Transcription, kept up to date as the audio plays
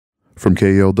From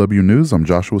KELW News, I'm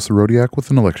Joshua Sorodiak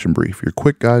with an election brief, your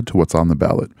quick guide to what's on the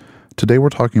ballot. Today we're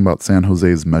talking about San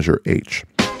Jose's Measure H.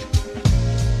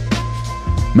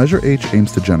 Measure H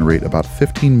aims to generate about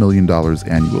 $15 million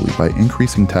annually by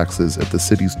increasing taxes at the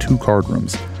city's 2 card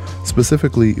rooms.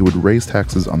 Specifically, it would raise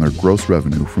taxes on their gross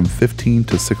revenue from 15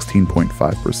 to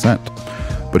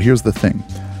 16.5%. But here's the thing.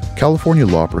 California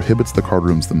law prohibits the card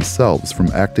rooms themselves from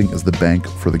acting as the bank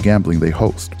for the gambling they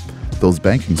host. Those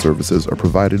banking services are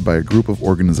provided by a group of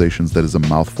organizations that is a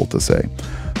mouthful to say.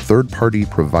 Third-party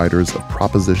Providers of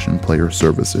Proposition Player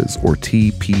Services, or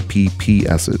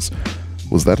TPPPSs.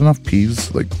 Was that enough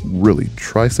P's? Like, really,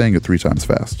 try saying it 3 times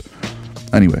fast.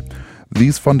 Anyway,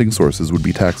 these funding sources would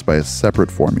be taxed by a separate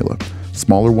formula.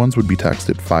 Smaller ones would be taxed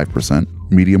at 5%,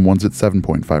 medium ones at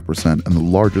 7.5%, and the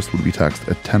largest would be taxed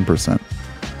at 10%.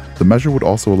 The measure would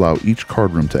also allow each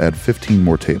card room to add 15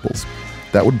 more tables.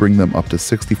 That would bring them up to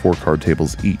 64 card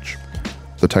tables each.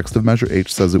 The text of Measure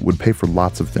H says it would pay for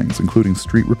lots of things, including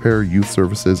street repair, youth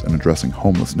services, and addressing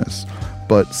homelessness.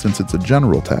 But since it's a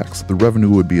general tax, the revenue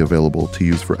would be available to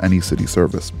use for any city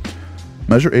service.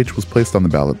 Measure H was placed on the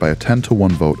ballot by a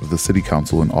 10-1 vote of the City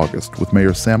Council in August, with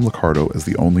Mayor Sam Liccardo as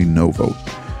the only no vote.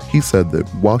 He said that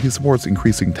while he supports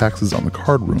increasing taxes on the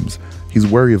card rooms, he's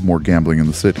wary of more gambling in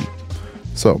the city.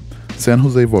 So, San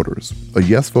Jose voters, a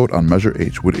yes vote on Measure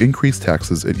H would increase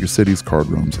taxes at your city's card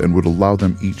rooms and would allow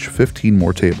them each 15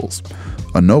 more tables.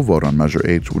 A no vote on Measure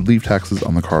H would leave taxes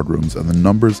on the card rooms and the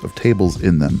numbers of tables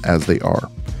in them as they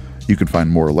are. You can find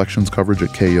more elections coverage at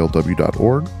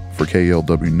KELW.org. For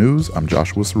KELW News, I'm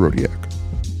Joshua Sorodiak.